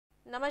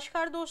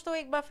नमस्कार दोस्तों,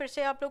 एक बार फिर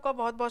से आप लोग का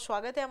बहुत बहुत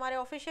स्वागत है हमारे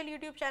official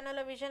YouTube channel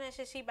अविजन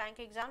SSC bank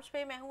exams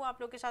पे। मैं हूं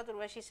आप लोग के साथ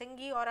उर्वशी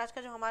सिंह। और आज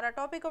का जो हमारा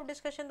टॉपिक ऑफ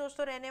डिस्कशन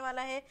दोस्तों रहने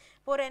वाला है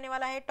वो रहने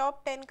वाला है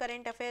top 10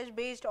 current affairs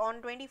based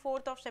on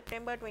 24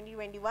 सितंबर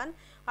 2021।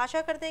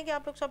 आशा करते हैं कि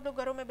आप लोग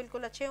घरों में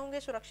बिल्कुल अच्छे होंगे,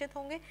 सुरक्षित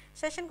होंगे।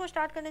 सेशन को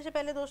स्टार्ट करने से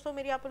पहले दोस्तों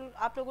मेरी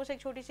आप लोगों से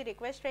एक छोटी सी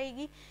रिक्वेस्ट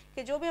रहेगी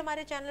कि जो भी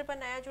हमारे चैनल पर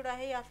नया जुड़ा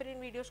है या फिर इन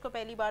वीडियोस को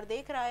पहली बार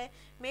देख रहा है,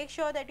 make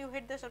sure that you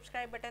hit the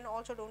subscribe button.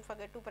 Also don't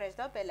forget to press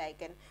the bell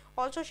icon.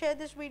 Also share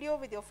this video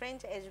with your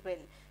friends as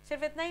well.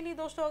 सिर्फ इतना ही नहीं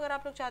दोस्तों, अगर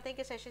आप लोग चाहते हैं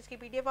कि सेशंस की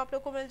पीडीएफ आप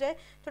लोग को मिल जाए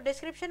तो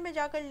डिस्क्रिप्शन में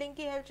जाकर लिंक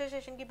की हेल्प से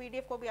सेशन की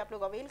पीडीएफ को भी आप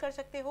लोग अवेल कर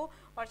सकते हो।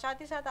 और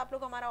साथ ही साथ आप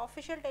लोग हमारा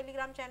ऑफिशियल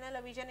टेलीग्राम चैनल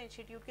अविजन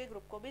इंस्टीट्यूट के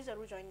ग्रुप को भी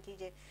जरूर ज्वाइन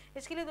कीजिए।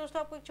 इसके लिए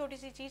दोस्तों आपको एक छोटी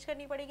सी चीज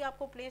करनी पड़ेगी,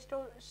 आपको प्ले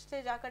स्टोर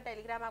से जाकर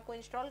टेलीग्राम आपको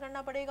इंस्टॉल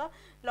करना पड़ेगा।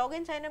 लॉग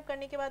इन साइन अप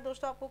करने के बाद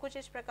दोस्तों आपको कुछ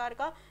इस प्रकार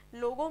का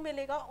लोगो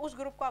मिलेगा, उस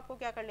ग्रुप को आपको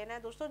क्या कर लेना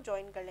है दोस्तों,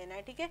 ज्वाइन कर लेना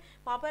है। ठीक है,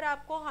 वहां पर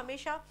आपको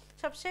हमेशा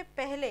सबसे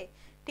पहले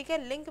ठीक है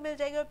लिंक मिल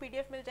जाएगी और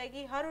पीडीएफ मिल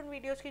जाएगी हर उन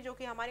वीडियोस की जो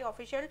कि हमारी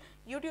ऑफिशियल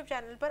यूट्यूब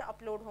चैनल पर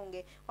अपलोड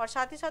होंगे। और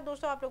साथ ही साथ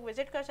दोस्तों आप लोग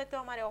विजिट कर सकते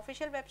हो हमारे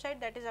official website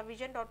that is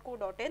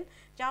avision.co.in,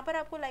 जहां पर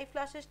आपको लाइव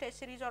क्लासेस, टेस्ट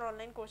सीरीज और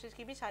ऑनलाइन कोर्सेज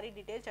की भी सारी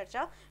डिटेल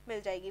चर्चा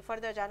मिल जाएगी।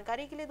 फर्दर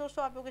जानकारी के लिए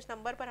दोस्तों आप लोग इस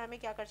नंबर पर हमें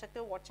क्या कर सकते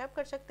हो, व्हाट्सएप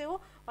कर सकते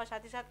हो और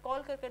साथ ही साथ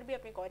कॉल कर भी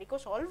अपनी क्वेरी को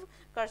सॉल्व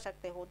कर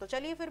सकते हो। तो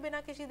चलिए फिर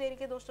बिना किसी देरी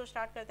के दोस्तों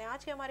स्टार्ट करते हैं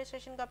आज के हमारे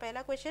सेशन का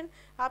पहला क्वेश्चन।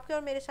 आपके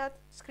और मेरे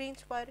साथ स्क्रीन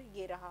पर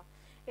ये रहा।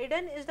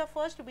 Eden is the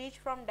first beach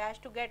from dash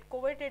to get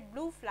coveted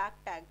blue flag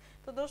tag।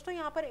 तो दोस्तों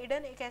यहाँ पर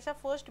ईडन एक ऐसा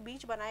फर्स्ट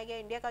बीच बनाया गया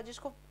इंडिया का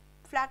जिसको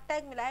फ्लैग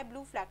टैग मिला है,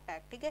 ब्लू फ्लैग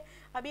टैग। ठीक है,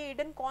 अब ये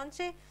ईडन कौन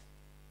से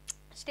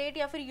स्टेट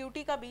या फिर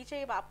यूटी का बीच है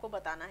ये आपको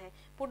बताना है।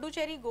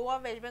 पुडुचेरी, गोवा,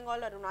 वेस्ट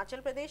बंगाल, अरुणाचल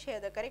प्रदेश है।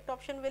 The correct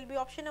option will be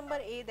option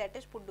number A that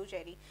is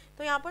Puducherry.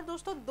 तो यहाँ पर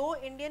दोस्तों दो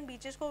इंडियन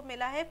बीचेस को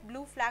मिला है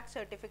ब्लू फ्लैग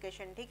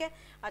सर्टिफिकेशन। ठीक है,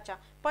 अच्छा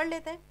पढ़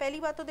लेते हैं। पहली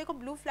बात तो देखो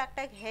ब्लू फ्लैग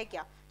टैग है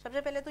क्या,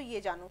 सबसे पहले तो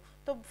ये जानो।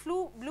 तो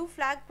blue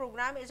flag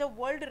programme is a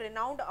world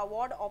renowned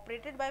award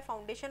operated by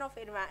foundation of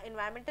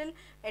environmental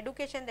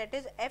education that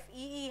is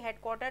FEE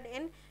headquartered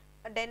in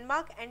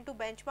Denmark and to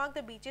benchmark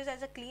the beaches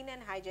as a clean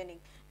and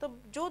hygienic. तो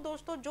जो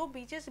दोस्तों जो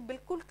बीचेस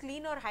बिल्कुल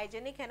clean और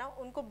hygienic है ना,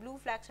 उनको blue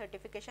flag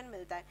certification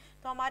मिलता है।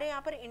 तो हमारे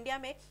यहाँ पर इंडिया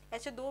में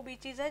ऐसे दो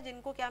बीचेस है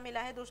जिनको क्या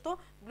मिला है दोस्तों,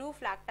 ब्लू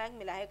फ्लैग टैग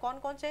मिला है। कौन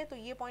कौन से है तो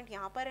ये पॉइंट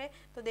यहाँ पर है,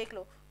 तो देख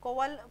लो।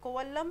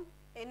 कोवल्लम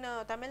इन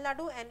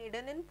तमिलनाडु एंड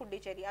ईडन इन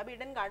पुडुचेरी। अब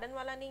ईडन गार्डन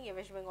वाला नहीं है,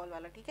 वेस्ट बंगाल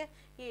वाला। ठीक है,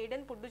 ये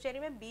ईडन पुडुचेरी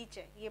में बीच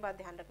है, ये बात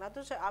ध्यान रखना।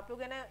 तो आप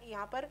लोग है ना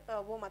यहाँ पर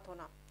वो मत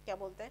होना, क्या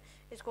बोलते हैं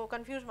इसको,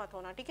 कंफ्यूज मत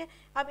होना। ठीक है,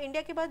 अब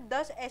इंडिया के बाद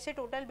 10 ऐसे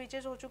टोटल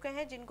बीचेस हो चुके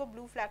हैं जिनको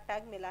ब्लू फ्लैग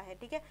टैग मिला है।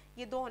 ठीक है,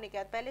 ये दो होने के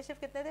बाद पहले सिर्फ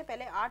कितने थे,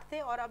 पहले 8 थे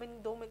और अब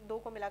इन दो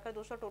को मिलाकर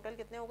दोस्तों टोटल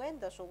कितने हो गए,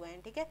 10 हो गए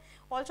हैं। ठीक है,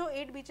 also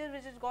 8 beaches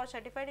which is got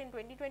certified in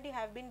 2020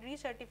 have been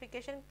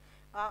रीसर्टिफिकेशन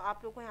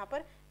आप लोग को यहाँ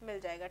पर मिल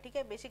जाएगा। ठीक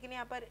है, बेसिकली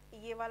यहाँ पर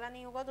ये वाला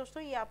नहीं होगा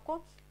दोस्तों, ये आपको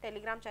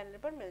टेलीग्राम चैनल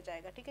पर मिल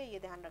जाएगा। ठीक है, ये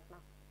ध्यान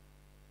रखना।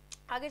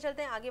 आगे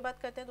चलते हैं, आगे बात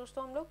करते हैं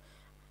दोस्तों हम लोग।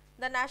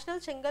 The national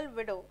single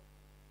window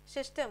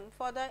system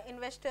for the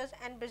investors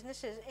and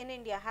businesses in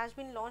India has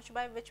been launched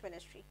by which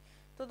ministry।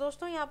 तो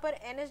दोस्तों यहाँ पर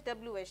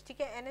NSWS,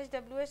 ठीक है,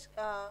 NSWS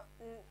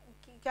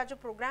का जो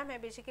प्रोग्राम है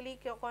बेसिकली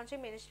कौन सी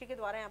मिनिस्ट्री के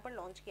द्वारा यहाँ पर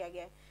लॉन्च किया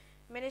गया है।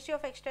 Ministry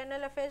of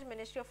external affairs,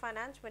 ministry of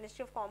finance,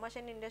 ministry of commerce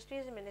and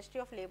industries,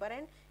 ministry of labour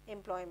and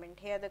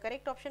employment. Here the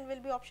correct option will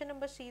be option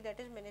number see that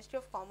is ministry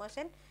of commerce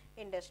and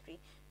industry.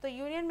 तो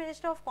union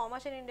minister of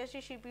commerce and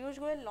industry Shri Piyush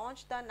Goyal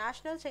launch the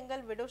national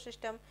single window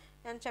system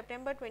on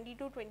September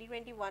 22,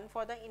 2021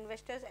 for the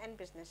investors and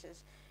businesses.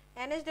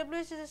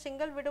 NSWS is a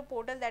single window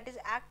portal that is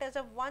act as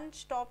a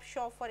one-stop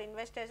shop for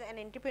investors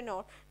and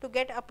entrepreneurs to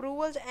get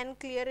approvals and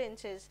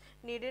clearances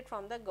needed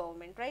from the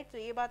government, right? तो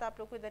ये बात आप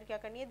लोग को इधर क्या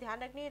करनी है,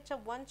 ध्यान रखनी है। It's a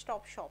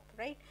one-stop shop,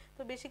 right?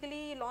 तो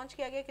बेसिकली लॉन्च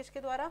किया गया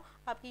किसके द्वारा,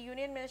 आपकी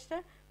यूनियन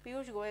मिनिस्टर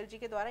पीयूष गोयल जी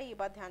के द्वारा, ये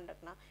बात ध्यान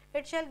रखना।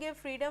 It shall give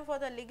freedom for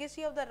the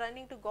legacy of the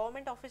running to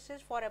government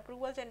offices for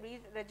approvals and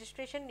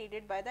registration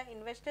needed by the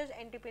investors,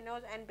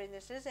 entrepreneurs and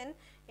businesses in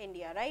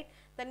India, right?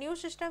 The new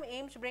system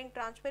aims bring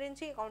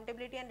transparency,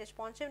 accountability and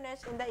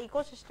responsiveness in the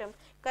ecosystem.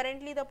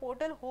 Currently the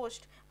portal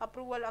hosts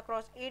approval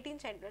across 18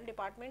 central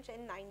departments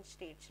in 9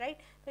 states,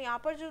 right? तो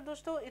यहाँ पर जो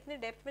दोस्तों इतने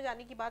depth में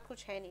जाने की बात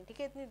कुछ है नहीं। ठीक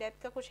है, इतनी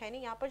डेप्थ का कुछ है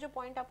नहीं। यहाँ पर जो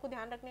पॉइंट आपको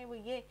ध्यान रखना है वो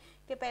ये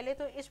कि पहले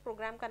तो इस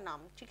प्रोग्राम का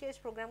नाम, ठीक है, इस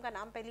प्रोग्राम का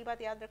नाम पहली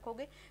बात याद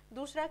रखोगे।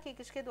 दूसरा कि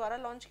किसके द्वारा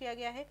लॉन्च किया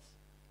गया है,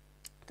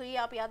 तो ये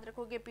आप याद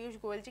रखोगे पीयूष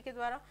गोयल जी के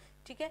द्वारा।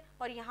 ठीक है,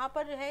 और यहाँ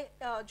पर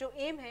है जो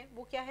एम है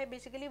वो क्या है,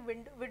 बेसिकली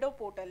विंडो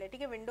पोर्टल है।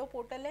 ठीक है, विंडो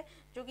पोर्टल है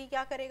जो कि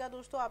क्या करेगा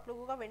दोस्तों, आप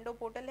लोगों का विंडो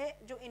पोर्टल है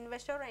जो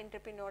इन्वेस्टर और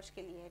एंटरप्रेन्योर्स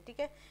के लिए है। ठीक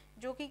है,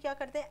 जो कि क्या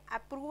करते हैं,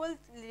 अप्रूवल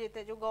लेते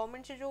हैं, जो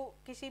गवर्नमेंट से जो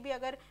किसी भी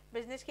अगर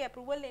बिजनेस की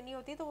अप्रूवल लेनी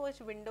होती है तो वो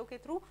इस विंडो के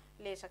थ्रू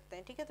ले सकते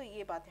हैं। ठीक है, तो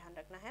ये बात ध्यान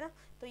रखना है ना।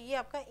 तो ये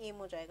आपका एम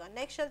हो जाएगा।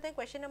 नेक्स्ट चलते हैं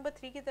क्वेश्चन नंबर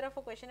 3 की तरफ।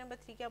 और क्वेश्चन नंबर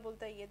 3 क्या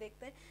बोलता है ये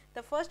देखते हैं।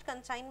 The first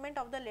consignment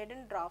of the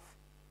laden draft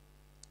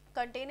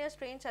containers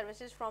train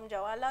services from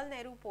Jawaharlal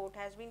Nehru Port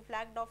has been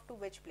flagged off to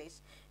which place?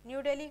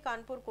 New Delhi,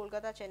 Kanpur,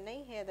 Kolkata, Chennai.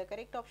 Here the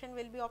correct option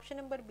will be option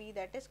number B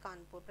that is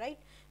Kanpur,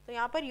 right? तो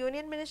यहाँ पर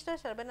union minister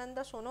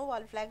Sarbananda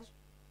Sonowal flags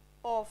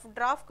of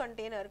draft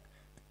container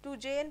to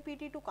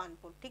JNPT to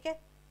Kanpur, ठीक है,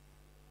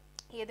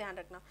 ये ध्यान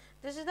रखना।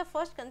 This is the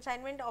first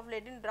consignment of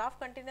lead in draft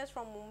containers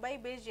from Mumbai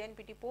based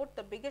JNPT port,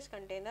 the biggest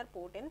container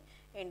port in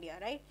India,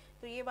 right.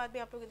 तो ये बात भी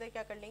आप लोग इधर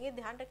क्या कर लेंगे,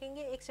 ध्यान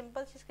रखेंगे। एक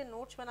सिंपल से इसके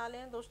नोट्स बना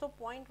लेना दोस्तों,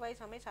 पॉइंट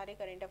वाइज हमें सारे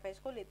करेंट अफेयर्स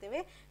को लेते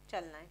हुए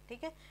चलना है,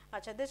 ठीक है।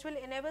 अच्छा, this will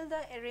enable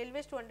the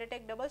railways to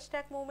undertake double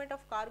stack movement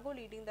of cargo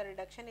leading the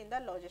reduction in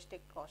the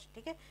logistic cost,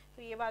 ठीक है।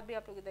 तो ये बात भी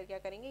आप लोग इधर क्या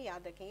करेंगे,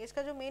 याद रखेंगे।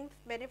 इसका जो मेन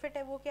बेनिफिट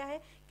है वो क्या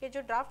है कि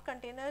जो ड्राफ्ट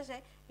कंटेनर्स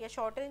हैं या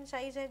शॉर्टर इन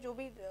साइज है, जो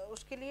भी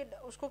उसके लिए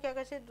उसको क्या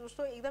कर सकते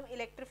दोस्तों, एकदम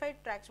इलेक्ट्रीफाइड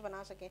ट्रैक्स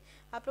बना सकें।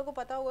 आप लोगों को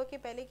पता होगा कि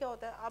पहले क्या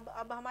होता है,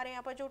 अब हमारे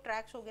यहाँ पर जो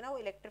ट्रैक्स होगी ना वो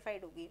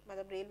इलेक्ट्रीफाइड होगी,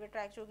 मतलब रेलवे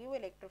ट्रैक्स होगी वो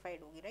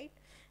इलेक्ट्रीफाइड होगी, राइट।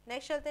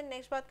 नेक्स्ट चलते हैं,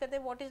 नेक्स्ट बात करते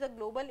हैं, what is the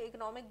global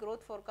economic growth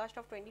forecast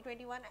of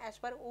 2021 as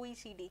per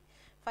OECD,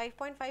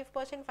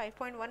 5.5%,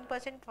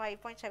 5.1%,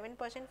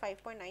 5.7%,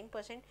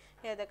 5.9%,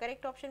 here the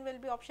correct option will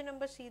be option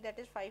number C, that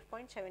is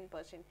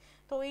 5.7%.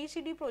 तो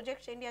OECD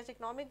projects India's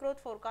economic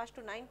growth forecast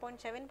to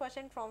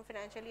 9.7% from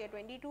financial year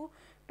 22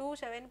 to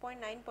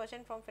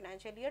 7.9% from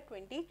financial year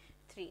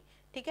 23,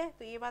 ठीक है।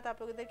 तो ये बात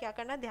आप लोग इधर क्या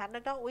करना, ध्यान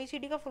रखना।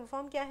 OECD का फुल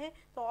फॉर्म क्या है,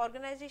 तो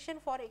organisation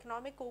for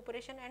economic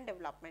cooperation and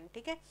development,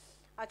 ठीक है।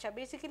 अच्छा,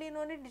 बेसिकली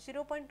इन्होंने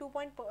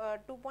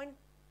 0.2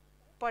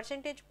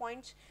 परसेंटेज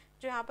पॉइंट्स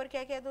जो यहाँ पर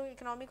क्या किया, तो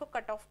इकोनॉमी को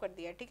कट ऑफ कर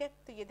दिया, ठीक है।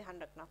 तो ये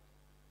ध्यान रखना।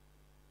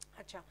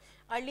 अच्छा,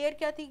 अर्लियर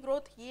क्या थी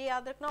ग्रोथ, ये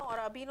याद रखना, और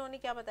अभी इन्होंने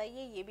क्या बताई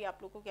है ये भी आप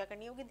लोग को क्या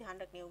करनी होगी, ध्यान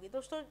रखनी होगी।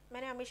 दोस्तों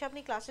मैंने हमेशा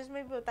अपनी क्लासेस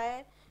में भी बताया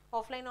है,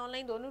 ऑफलाइन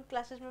ऑनलाइन दोनों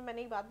क्लासेस में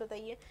मैंने ये बात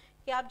बताई है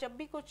कि आप जब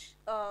भी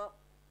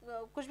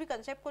कुछ भी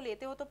कंसेप्ट को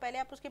लेते हो तो पहले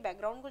आप उसके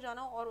बैकग्राउंड को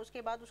जानो और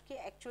उसके बाद उसके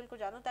एक्चुअल को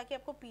जानो, ताकि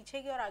आपको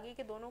पीछे के और आगे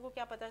के दोनों को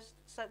क्या पता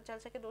चल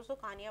सके दोस्तों,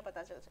 कहानियाँ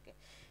पता चल सके।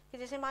 कि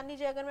जैसे मान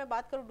लीजिए अगर मैं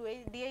बात करूँ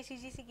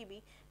DICGC की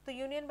भी, तो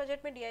यूनियन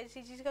बजट में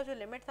DICGC का जो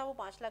लिमिट था वो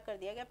 5 लाख कर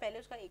दिया गया, पहले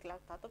उसका 1 लाख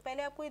था। तो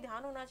पहले आपको ये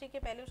ध्यान होना चाहिए कि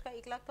पहले उसका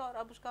 1 लाख था और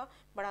अब उसका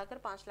बढ़ाकर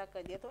 5 लाख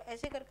कर दिया। तो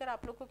ऐसे कर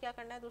आप लोग को क्या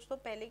करना है दोस्तों,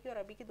 पहले की और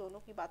अभी की दोनों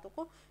की बातों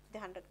को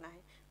ध्यान रखना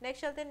है।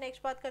 नेक्स्ट चलते हैं,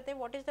 नेक्स्ट बात करते हैं,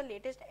 what is the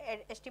latest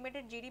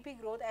estimated GDP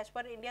growth as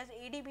per India's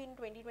ADB इन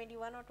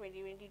 2021 और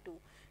 2022,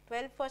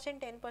 12%,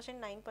 10%,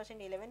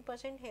 9%,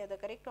 11%, here the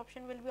correct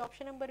option will be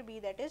option number B,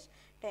 that is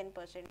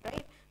 10%,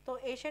 right। तो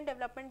Asian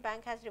Development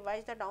Bank has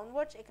revised the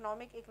downwards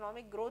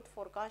economic growth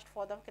forecast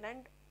for the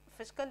current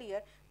physical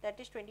year, that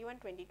is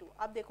 21-22।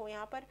 अब देखो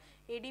यहाँ पर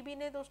ADB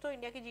ने दोस्तों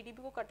India की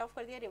GDP को cut off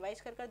कर दिया, रिवाइज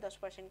कर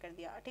 10% कर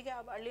दिया, ठीक है।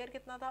 अब अर्लियर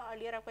कितना था,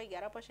 अर्लियर आपका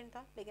 11%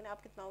 था, लेकिन अब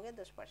कितना हो गया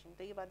 10%,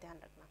 तो ये बात ध्यान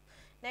रखना।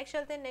 नेक्स्ट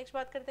चलते हैं, नेक्स्ट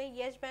बात करते हैं,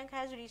 yes bank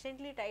has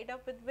recently tied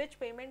up with which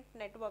payment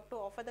network to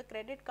offer the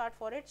credit card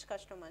for its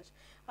customers.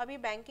 अभी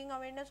बैंकिंग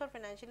अवेयरनेस और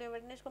फाइनेंशियल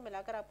अवेयरनेस को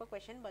मिलाकर आपका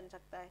क्वेश्चन बन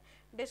सकता है।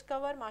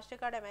 Discover, master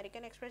card,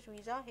 American express,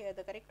 visa, here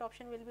the correct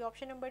option will be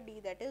option number D,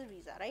 that is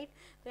visa, right.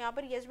 तो यहाँ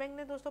पर येस बैंक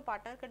ने दोस्तों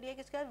पार्टनर कर दिया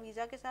किसका,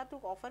 वीजा के साथ, to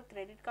offer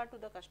credit card to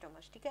the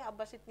customers, ठीक है। अब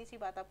बस इतनी सी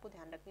बात आपको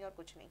ध्यान रखनी है और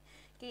कुछ नहीं,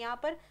 कि यहाँ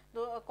पर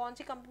कौन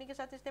सी कंपनी के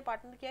साथ इसने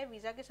पार्टनर किया है,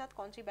 वीजा के साथ,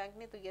 कौन सी बैंक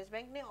ने, तो येस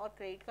बैंक ने, और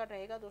क्रेडिट कार्ड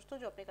रहेगा दोस्तों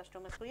जो अपने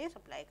कस्टमर्स को ये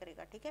सप्लाई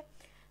करेगा, ठीक है।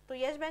 तो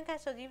yes bank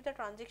has achieved the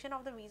transaction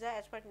of the visa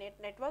as per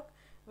network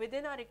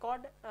within a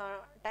record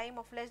time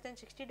of less than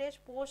 60 days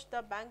post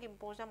the bank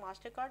imposed a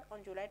mastercard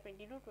on July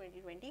 22,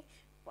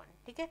 2021,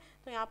 ठीक है।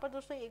 तो यहाँ पर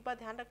दोस्तों एक बात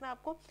ध्यान रखना,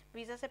 आपको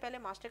वीजा से पहले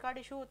मास्टर कार्ड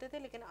इशू होते थे,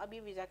 लेकिन अभी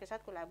वीजा के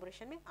साथ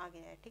कोलैबोरेशन में आ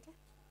गया है, ठीक है।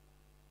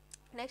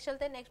 नेक्स्ट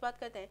चलते हैं, नेक्स्ट बात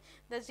करते हैं,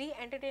 the ji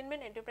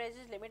entertainment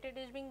enterprises limited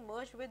is being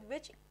merged with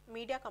which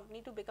media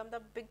company to become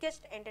the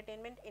biggest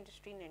entertainment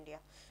industry in India.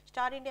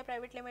 Star India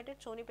private limited,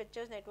 Soni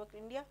pictures network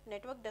India,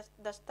 network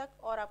Dastak,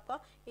 और आपका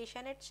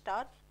Asianet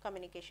star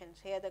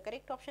communications. Here the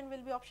correct option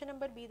will be option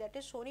number B, that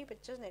is Soni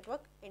pictures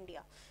network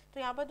India. तो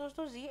यहाँ पर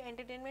दोस्तों जी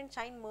entertainment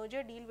sign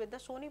merger deal with the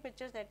Sony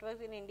pictures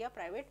network in India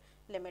private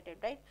limited,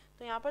 right.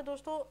 तो यहाँ पर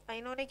दोस्तों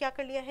इन्होंने क्या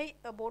कर लिया है,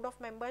 बोर्ड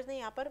ऑफ मेंबर्स ने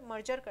यहाँ पर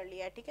मर्जर कर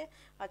लिया है, ठीक है।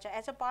 अच्छा,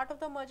 as a part of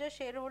the merger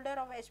shareholder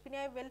of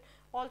SPNI will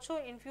also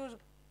infuse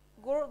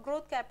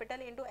growth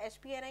capital into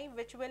SPNI,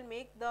 which will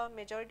make the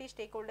majority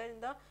stakeholder in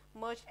the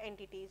merged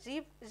entity.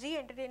 Z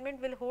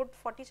Entertainment will hold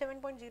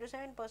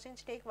 47.07%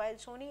 stake while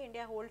Sony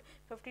India hold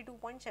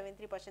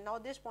 52.73%. Now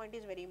this point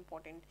is very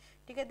important,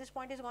 ठीक है। This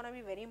point is gonna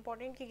be very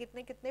important कि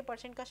कितने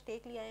percent का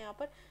stake लिया है यहाँ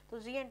पर। तो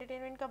Z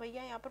Entertainment का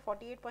भैया यहाँ पर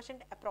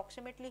 48%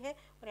 अप्रोक्सीमेटली है,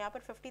 और यहाँ पर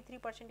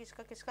 53%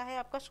 इसका किसका है,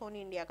 आपका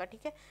सोनी इंडिया का,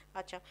 ठीक है।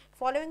 अच्छा,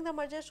 following the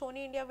merger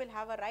Soni India will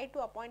have a right to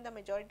appoint the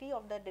majority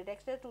of the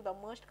director to the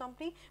merged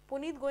company.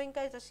 Puneet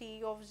Goenka is the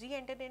CEO of Z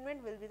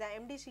Entertainment, will be the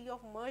MD CEO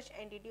of merged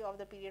entity of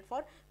the period for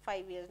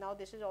 5 years. Now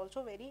this is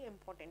also very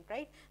important,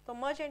 right? तो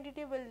merged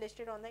entity will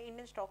listed on the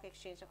Indian Stock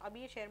Exchange. अब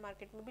ये share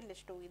market में भी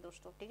list होगी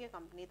दोस्तों, ठीक है,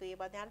 company. तो ये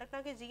बात ध्यान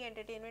रखना कि Z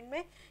Entertainment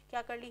में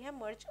क्या कर ली है,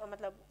 मर्ज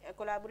मतलब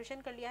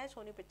कोलैबोरेशन कर लिया है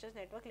सोनी पिक्चर्स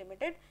नेटवर्क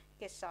लिमिटेड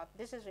के साथ।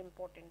 This is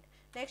important.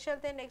 नेक्स्ट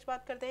चलते हैं, नेक्स्ट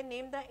बात करते हैं,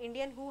 name the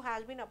Indian who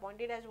has been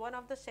appointed as one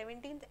of the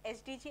 17th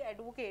SDG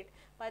advocate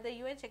by the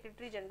UN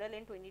secretary general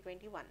in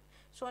 2021।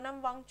 Sonam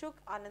Wangchuck,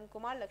 Anand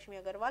Kumar, Lakshmi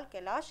Agarwal,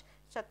 Kailash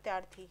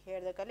Satyarthi.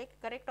 Here the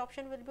correct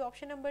option will be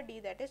option number D,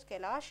 that is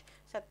Kailash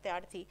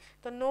Satyarthi.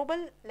 तो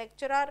Nobel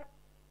lecturer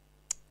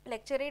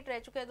lecturette रह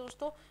चुके हैं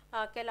दोस्तों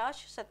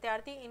कैलाश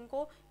सत्यार्थी,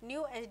 इनको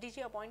new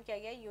SDG appoint किया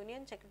गया है,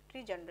 union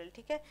secretary general,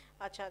 ठीक है।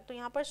 अच्छा, तो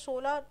यहाँ पर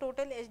 16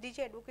 टोटल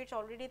एसडीजी एडवोकेट्स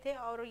ऑलरेडी थे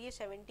और ये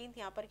 17th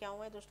यहाँ पर क्या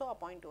हुआ है दोस्तों,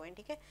 अपॉइंट हुए हैं,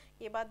 ठीक है।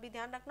 ये बात भी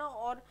ध्यान रखना।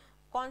 और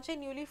कौन से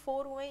न्यूली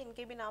 4 हुए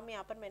इनके भी नाम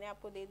यहाँ पर मैंने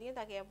आपको दे दिए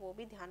ताकि आप वो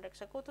भी ध्यान रख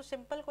सको। तो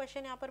सिंपल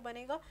क्वेश्चन यहाँ पर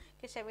बनेगा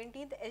कि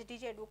 17th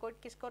एसडीजी एडवोकेट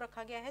किसको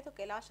रखा गया है, तो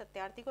कैलाश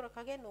सत्यार्थी को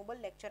रखा गया, नोबल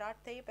लेक्चरार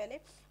थे ये पहले।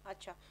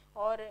 अच्छा,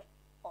 और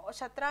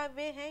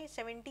 17वें हैं,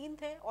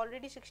 17th है,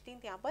 ऑलरेडी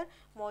 16th यहाँ पर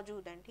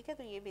मौजूद हैं, ठीक है।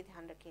 तो ये भी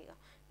ध्यान रखिएगा।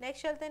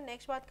 नेक्स्ट चलते हैं,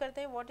 नेक्स्ट बात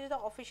करते हैं, what is the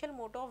official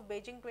motto of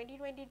Beijing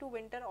 2022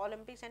 winter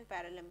Olympics and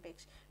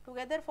Paralympics,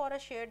 together for a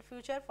shared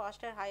future,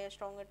 faster higher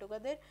stronger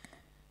together,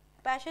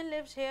 passion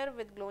lives here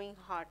with glowing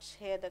hearts।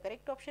 Here the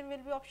correct option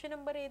will be option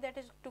number A, that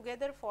is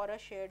together for a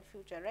shared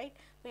future, right।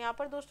 तो यहाँ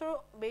पर दोस्तों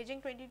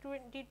Beijing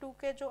 2022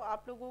 के जो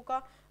आप लोगों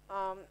का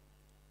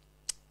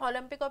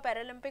Olympic और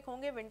पैरालंपिक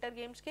होंगे विंटर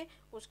गेम्स के,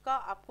 उसका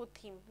आपको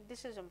थीम,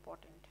 दिस इज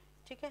इम्पोर्टेंट,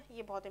 ठीक है,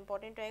 ये बहुत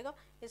इंपॉर्टेंट रहेगा,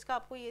 इसका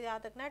आपको ये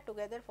याद रखना है,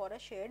 together for a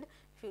shared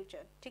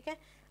future, ठीक है।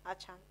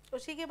 अच्छा,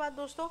 उसी के बाद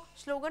दोस्तों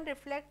slogan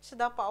reflects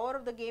the power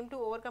of the game to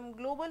overcome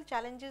global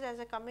challenges as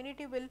a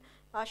community will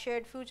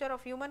shared future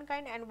of human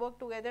kind and work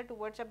together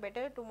towards a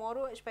better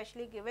tomorrow,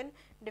 specially given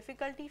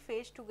difficulty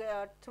face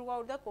through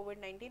out the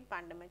covid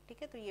 pandemic,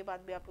 ठीक है। तो ये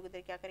बात भी आप लोग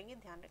इधर क्या करेंगे,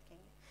 ध्यान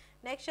रखेंगे।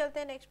 नेक्स्ट चलते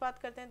हैं, नेक्स्ट बात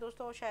करते हैं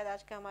दोस्तों, और शायद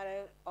आज का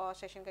हमारा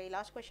सेशन का ये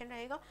लास्ट क्वेश्चन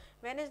रहेगा।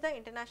 When is the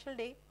international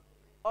day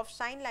of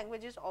sign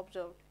languages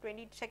observed,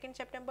 22nd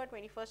September,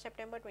 21st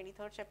September,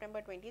 23rd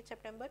September, 20th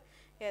September।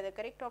 Here the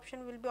correct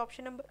option will be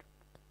option number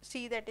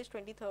C, that is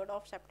 23rd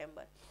of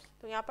September।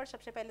 तो यहाँ पर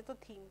सबसे पहले तो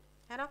theme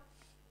है ना,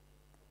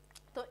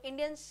 तो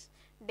Indians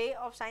day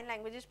of sine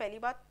languages पहली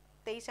बात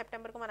 23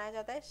 सितंबर को मनाया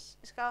जाता है।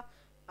 इसका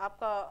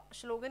आपका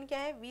स्लोगन क्या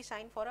है, we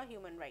sign for a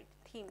human right.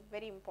 Theme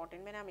very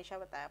important, मैंने हमेशा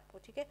बताया आपको,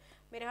 ठीक है।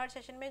 मेरे हर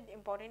सेशन में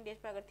इंपॉर्टेंट डेज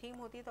पे अगर थीम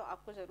होती है तो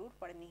आपको ज़रूर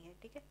पढ़नी है,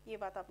 ठीक है, ये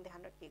बात आप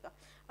ध्यान रखिएगा।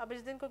 अब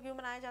इस दिन को क्यों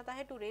मनाया जाता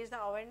है, to raise the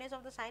awareness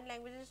of the sign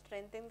languages,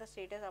 strengthen the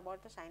status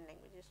about the sign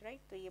languages,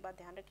 right. तो ये बात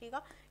ध्यान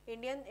रखिएगा।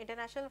 Indian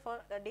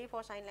international day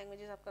for sign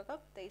languages आपका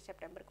कब, 23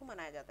 सितंबर को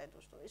मनाया जाता है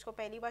दोस्तों। इसको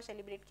पहली बार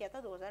सेलिब्रेट किया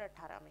था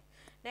 2018 में।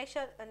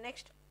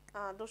 नेक्स्ट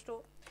दोस्तों,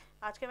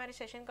 आज के हमारे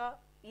सेशन का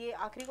ये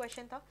आखिरी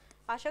क्वेश्चन था।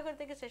 आशा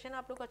करते हैं कि सेशन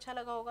आप लोग को अच्छा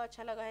लगा होगा।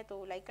 अच्छा लगा है तो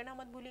लाइक करना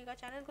मत भूलिएगा,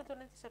 चैनल को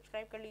तुरंत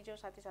सब्सक्राइब कर लीजिए और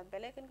साथ ही साथ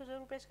बेल आइकन को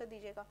जरूर प्रेस कर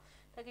दीजिएगा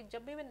ताकि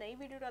जब भी मैं नई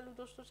वीडियो डालूँ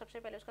दोस्तों सबसे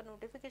पहले उसका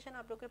नोटिफिकेशन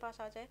आप लोग के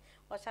पास आ जाए।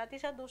 और साथ ही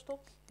साथ दोस्तों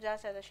ज़्यादा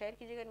से ज़्यादा शेयर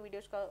कीजिएगा इन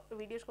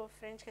वीडियोज़ को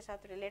फ्रेंड्स के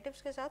साथ,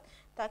 रिलेटिव्स के साथ,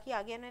 ताकि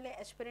आगे आने वाले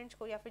एस्पिरेंट्स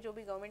को या फिर जो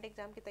भी गवर्नमेंट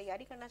एग्जाम की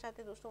तैयारी करना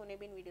चाहते हैं दोस्तों उन्हें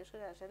भी इन वीडियोज़ को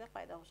ज़्यादा से ज़्यादा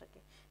फायदा हो सके।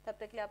 तब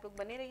तक के लिए आप लोग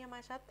बने रहिए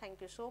हमारे साथ।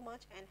 Thank you so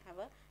much and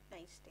have a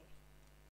nice day.